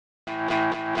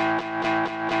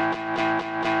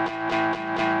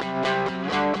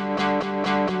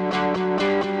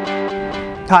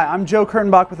Hi, I'm Joe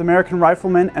Kurtenbach with American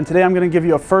Rifleman, and today I'm going to give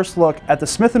you a first look at the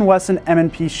Smith Wesson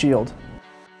M&P Shield.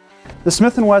 The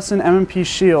Smith Wesson M&P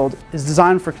Shield is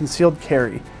designed for concealed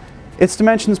carry. Its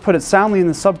dimensions put it soundly in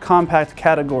the subcompact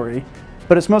category,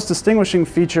 but its most distinguishing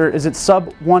feature is its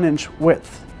sub 1 inch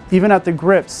width. Even at the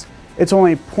grips, it's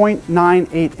only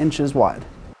 0.98 inches wide.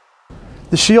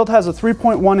 The Shield has a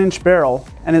 3.1 inch barrel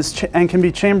and can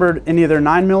be chambered in either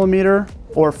 9mm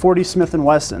or 40 Smith &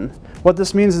 Wesson. What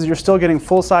this means is you're still getting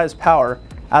full-size power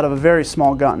out of a very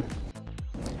small gun.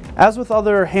 As with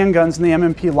other handguns in the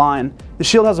M&P line, the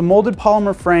Shield has a molded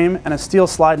polymer frame and a steel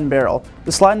slide and barrel.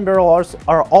 The slide and barrel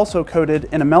are also coated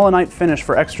in a melanite finish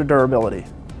for extra durability.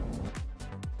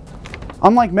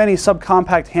 Unlike many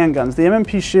subcompact handguns, the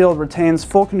M&P Shield retains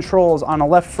full controls on a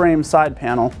left frame side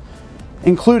panel,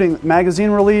 including magazine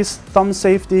release, thumb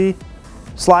safety,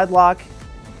 slide lock,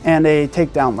 and a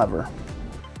takedown lever.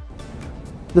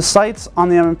 The sights on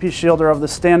the M&P Shield are of the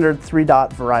standard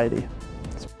 3-dot variety.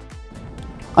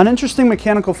 An interesting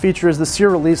mechanical feature is the sear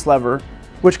release lever,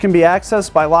 which can be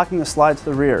accessed by locking the slide to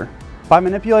the rear. By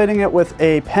manipulating it with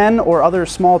a pen or other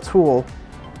small tool,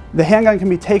 the handgun can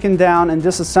be taken down and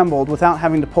disassembled without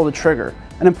having to pull the trigger,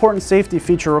 an important safety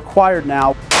feature required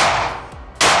now.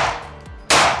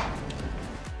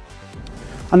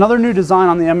 Another new design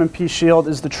on the M&P Shield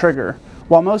is the trigger.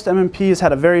 While most M&Ps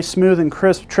had a very smooth and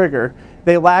crisp trigger,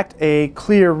 they lacked a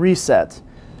clear reset.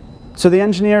 So the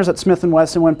engineers at Smith &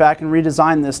 Wesson went back and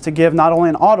redesigned this to give not only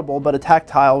an audible but a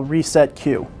tactile reset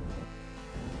cue.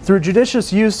 Through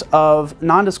judicious use of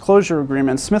non-disclosure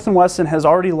agreements, Smith & Wesson has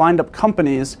already lined up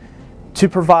companies to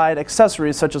provide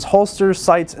accessories such as holsters,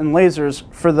 sights, and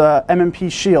lasers for the M&P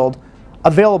Shield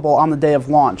available on the day of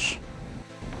launch.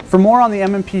 For more on the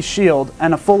M&P Shield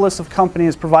and a full list of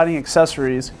companies providing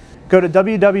accessories, go to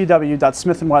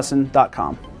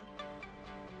www.smithandwesson.com.